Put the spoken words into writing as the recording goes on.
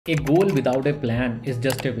A goal without a plan is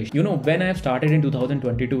just a wish. You know, when I started in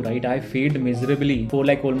 2022, right, I failed miserably for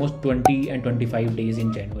like almost 20 and 25 days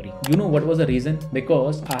in January. You know what was the reason?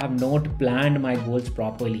 Because I have not planned my goals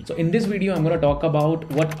properly. So in this video, I'm going to talk about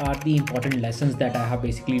what are the important lessons that I have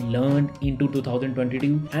basically learned into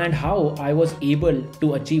 2022 and how I was able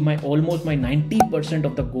to achieve almost my 90%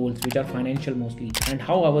 of the goals, which are financial mostly, and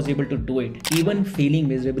how I was able to do it, even failing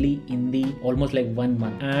miserably in the almost like 1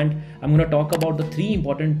 month. And I'm going to talk about the 3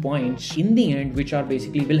 important points in the end, which are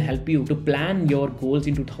basically will help you to plan your goals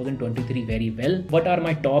in 2023 very well. What are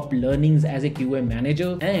my top learnings as a QA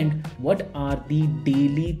manager, and what are the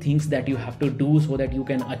daily things that you have to do so that you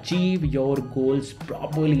can achieve your goals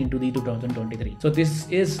properly into the 2023. So this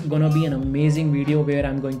is gonna be an amazing video where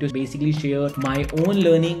I'm going to basically share my own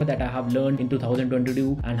learning that I have learned in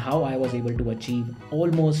 2022 and how I was able to achieve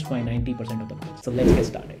almost my 90% of the goals. So let's get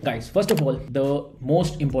started. Guys, first of all, the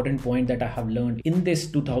most important point that I have learned in this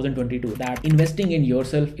 2022, that investing in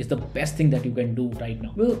yourself is the best thing that you can do right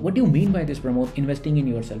now. Well, what do you mean by this, Pramod? Investing in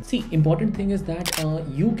yourself. See, important thing is that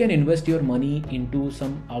you can invest your money into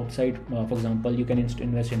some outside, for example, you can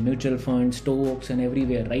invest in mutual funds, stocks and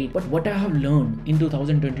everywhere, right? But what I have learned in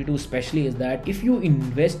 2022 especially is that if you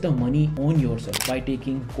invest the money on yourself by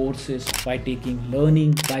taking courses, by taking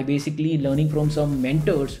learning, by basically learning from some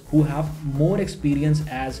mentors who have more experience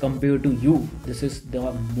as compared to you, this is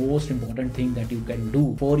the most important thing that you can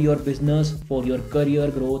do for your business, for your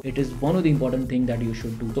career growth. It is one of the important things that you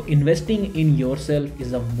should do. So investing in yourself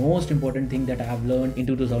is the most important thing that I have learned in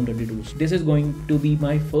 2022. So this is going to be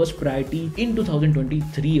my first priority in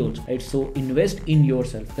 2023 also, right? So invest in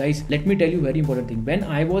yourself. Guys, let me tell you very important thing. When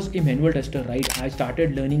I was a manual tester, right, I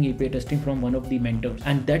started learning API testing from one of the mentors,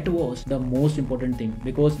 and that was the most important thing,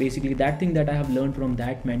 because basically that thing that I have learned from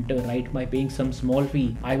that mentor, right, by paying some small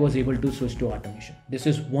fee, I was able to switch to automation. This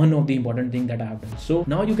is one of the important thing that I have done. So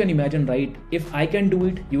now you can imagine, right, if I can do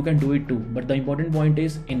it, you can do it too. But the important point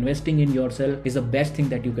is investing in yourself is the best thing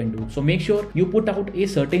that you can do. So make sure you put out a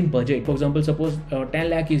certain budget. For example, suppose 10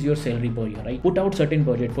 lakh is your salary per year, right? Put out certain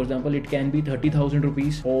budget. For example, it can be 30,000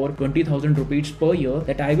 rupees or 20,000 rupees per year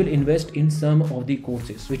that I will invest in some of the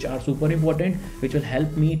courses which are super important, which will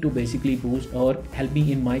help me to basically boost or help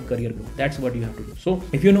me in my career growth. That's what you have to do. So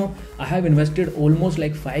if you know, I have invested almost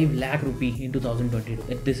like 5 lakh rupee in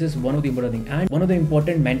 2022. This is one of the important things. And one of the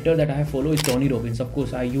important mentor that I have followed is Tony Robbins. Of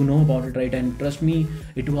course, you know about it, right? And trust me,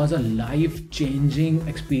 it was a life-changing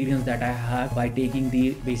experience that I had by taking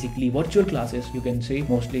the basically virtual classes, you can say,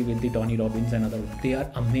 mostly with the Tony Robbins and other ones. They are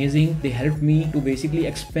amazing. They helped me to basically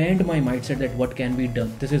expand my mindset that what can be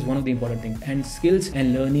done. This is one of the important things. And skills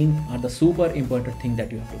and learning are the super important thing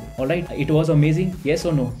that you have to do. All right, it was amazing. Yes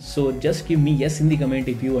or no? So just give me yes in the comment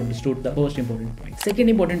if you understood the first important point. Second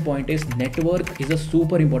important point is network is a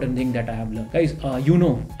super important thing that I have learned. Guys, you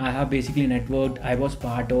know, I have basically networked. I was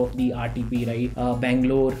part of the RTP, right?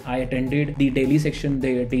 Bangalore. I attended the daily section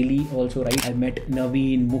there, daily also, right? I met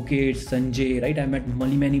Naveen, Mukesh, Sanjay, right? I met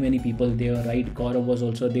many people there, right? Gaurav was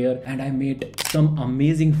also there, and I met some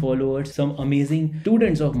amazing followers, some amazing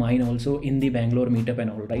students of mine also in the Bangalore meetup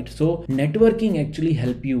and all, right? So networking actually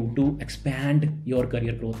help you to expand your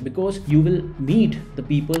career growth, because you will meet the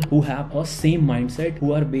people who have a same mindset,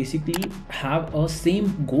 who are basically have a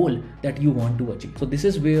same goal that you want to achieve. So this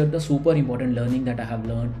is where the super important learning that I have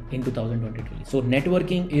learned in 2023. So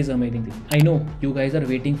networking is amazing thing. I know you guys are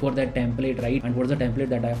waiting for that template, right? And what's the template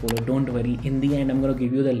that I follow? Don't worry. In the end, I'm going to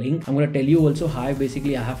give you the link. I'm going to tell you also how I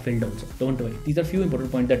have filled also. Don't worry. These are few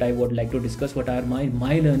important points that I would like to discuss. What are my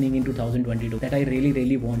learning in 2022 that I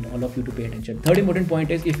really want all of you to pay attention. Third important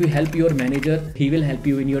point is, if you help your manager, he will help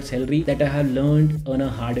you in your salary. That I have learned on a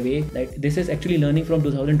hard way. That this is actually learning from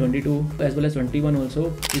 2022 as well as 21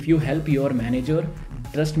 also. If you help your manager,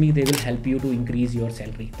 trust me, they will help you to increase your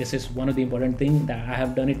salary. This is one of the important things that I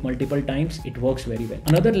have done it multiple times. It works very well.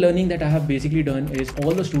 Another learning that I have basically done is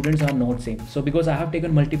all the students are not same. So because I have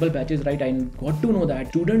taken multiple batches, right, I got to know that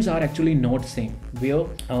students are actually not same. Where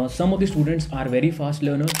some of the students are very fast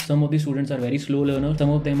learners, some of the students are very slow learners, some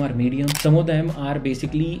of them are medium, some of them are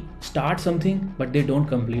basically start something but they don't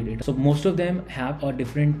complete it. So most of them have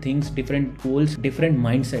different things, different goals, different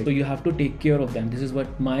mindset. So you have to take care of them. This is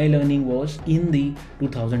what my learning was in the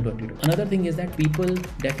 2022. Another thing is that people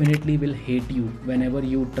definitely will hate you whenever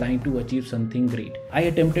you trying to achieve something great. I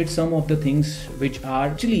attempted some of the things which are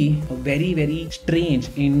actually very strange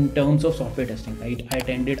in terms of software testing, right? I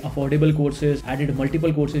attended affordable courses, I did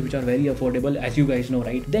multiple courses which are very affordable, as you guys know,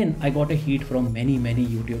 right? Then I got a heat from many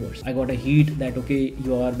YouTubers. I got a heat that, okay,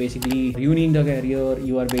 you are basically ruining the career,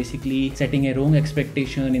 you are basically setting a wrong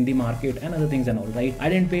expectation in the market and other things and all, right? I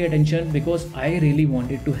didn't pay attention because I really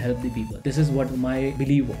wanted to help the people. This is what my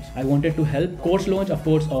belief was. I wanted to help. Course launch, of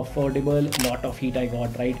course, affordable, lot of heat I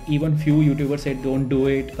got, right? Even few YouTubers said don't do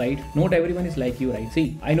it, right? Not everyone is like you, right?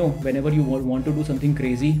 See, I know whenever you want to do something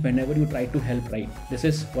crazy, whenever you try to help, right, this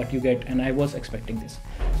is what you get, and I was expecting this.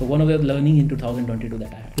 So one of the learning in 2022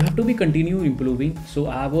 that I had, you have to be continue improving. So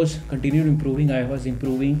I was continuing improving, I was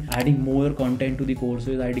improving, adding more content to the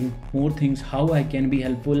courses, adding more things, how I can be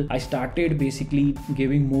helpful. I started basically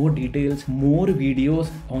giving more details, more videos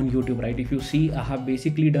on YouTube, right? If you see, I have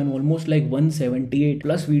basically done almost like 178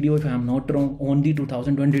 plus video, if I am not wrong, on the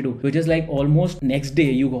 2022, which is like almost next day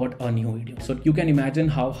you got a new video. So you can imagine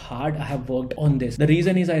how hard I have worked on this. The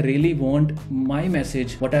reason is I really want my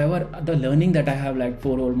message, whatever the learning that I have, like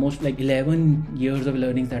for almost like 11 years of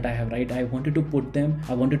learnings that I have, right? I wanted to put them,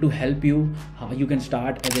 I wanted to help you how you can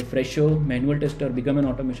start as a fresher, manual tester, become an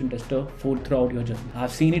automation tester throughout your journey.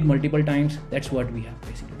 I've seen it multiple times. That's what we have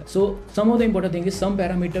basically done. So some of the important thing is some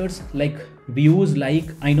parameters like views, like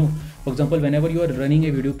I know, for example, whenever you are running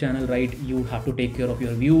a YouTube channel, right, you have to take care of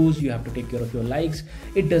your views, you have to take care of your likes.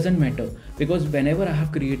 It doesn't matter, because whenever I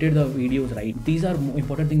have created the videos, right, these are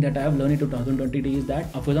important things that I have learned in 2020 is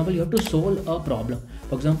that, for example, you have to solve a problem.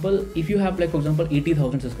 For example, if you have like, for example,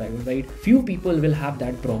 80,000 subscribers, right, few people will have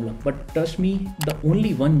that problem, but trust me, the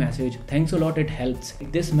only one message, thanks a lot, it helps.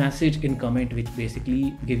 This message in comment, which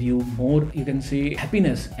basically give you more, you can say,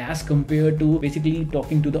 happiness as compared to basically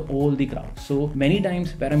talking to all the crowd. So many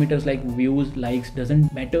times parameters like views, likes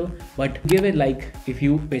doesn't matter, but give a like if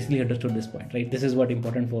you basically understood this point, right? This is what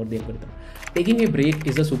important for the algorithm. Taking a break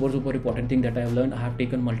is a super important thing that I have learned. I have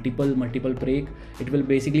taken multiple break. It will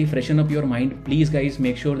basically freshen up your mind. Please guys,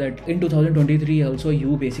 make sure that in 2023 also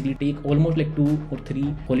you basically take almost like 2 or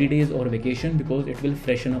 3 holidays or vacation, because it will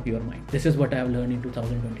freshen up your mind. This is what I have learned in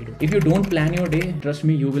 2022. If you don't plan your day, trust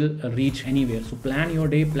me, you will reach anywhere. So plan your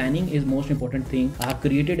day. Planning is most important thing. I have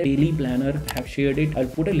created a daily planner, I have shared it. I'll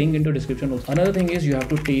put a link into description also. Another thing is you have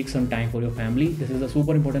to take some time for your family. This is a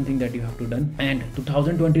super important thing that you have to done. And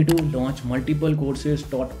 2022 launched multiple courses,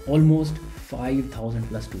 taught almost 5,000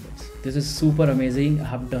 plus students. This is super amazing. I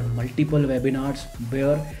have done multiple webinars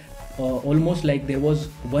where almost like there was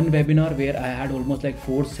one webinar where I had almost like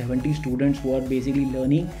 470 students who are basically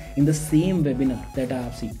learning in the same webinar that I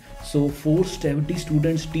have seen. So 470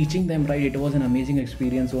 students teaching them, right? It was an amazing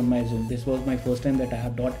experience on my Zoom. This was my first time that I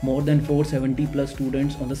have taught more than 470 plus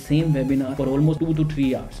students on the same webinar for almost 2 to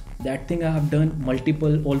 3 hours. That thing I have done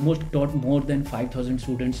multiple, almost taught more than 5,000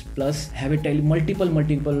 students, plus have it tell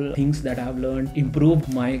multiple things that I have learned,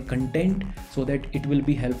 improved my content so that it will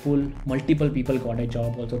be helpful. Multiple people got a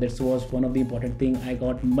job also. This was one of the important thing. I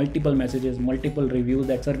got multiple messages, multiple reviews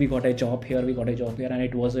that, sir, we got a job here, we got a job here, and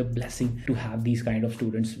it was a blessing to have these kind of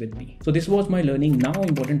students with me. So this was my learning. Now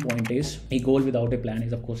important point is, a goal without a plan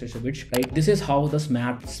is of course it's a bitch, right? This is how the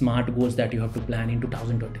smart goals that you have to plan in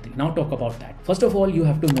 2023. Now talk about that. First of all, you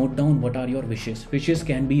have to note down what are your wishes. Wishes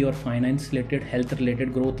can be your finance related, health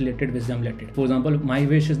related, growth related, wisdom related. For example, my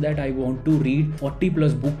wish is that I want to read 40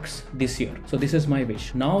 plus books this year. So this is my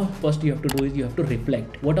wish. Now first you have to do is you have to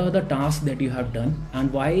reflect. What are the tasks that you have done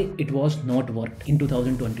and why it was not worked in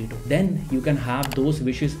 2022? Then you can have those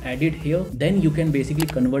wishes added here. Then you can basically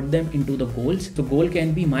convert them into the goals. So goal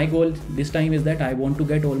can be, my goal this time is that I want to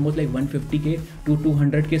get almost like 150k to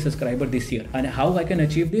 200k subscriber this year. And how I can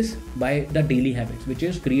achieve this? By the daily habits, which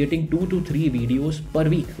is creating 2 to 3 videos per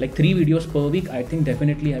week. Like 3 videos per week, I think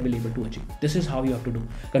definitely I will be able to achieve. This is how you have to do.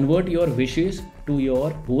 Convert your wishes to your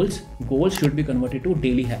goals. Goals should be converted to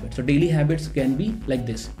daily habits. So daily habits can be like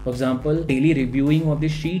this. For example, daily reviewing of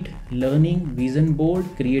this sheet, learning, vision board,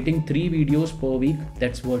 creating 3 videos per week.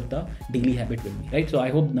 That's what the daily habit will be, right? So I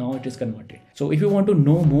hope now it is converted. So if you want to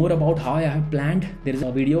know more about how I have planned, there is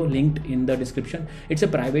a video linked in the description. It's a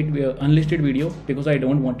private unlisted video because I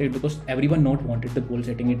don't want it, because everyone not wanted the goal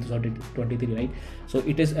setting in 2023, right? So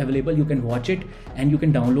it is available. You can watch it and you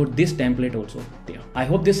can download this template also there. I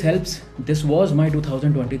hope this helps. This was my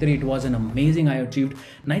 2023. It was an amazing. I achieved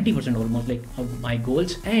 90% almost like of my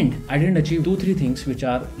goals, and I didn't achieve 2-3 things which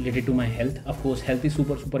are related to my health. Of course, health is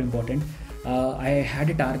super important. I had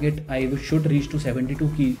a target I should reach to 72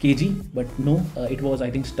 kg, but no, it was I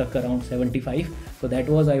think stuck around 75. So that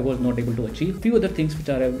was I was not able to achieve. Few other things which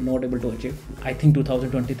are not able to achieve. I think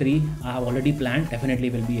 2023 I have already planned, definitely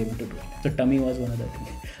will be able to do it. So tummy was one other thing,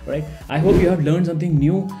 right? I hope you have learned something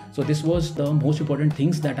new. So this was the most important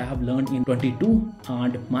things that I have learned in 22,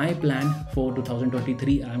 and my plan for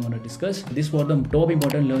 2023 I am going to discuss. This was the top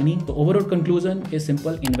important learning. The overall conclusion is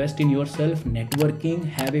simple: invest in yourself, networking,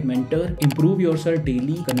 have a mentor, improve yourself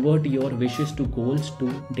daily, convert your wishes to goals to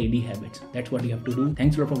daily habits. That's what you have to do.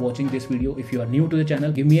 Thanks a lot for watching this video. If you are new to the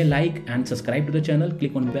channel, give me a like and subscribe to the channel.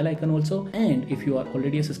 Click on bell icon also. And if you are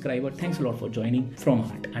already a subscriber, thanks a lot for joining from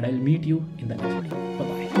heart. And I'll meet you in the next video.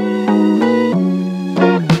 Bye bye.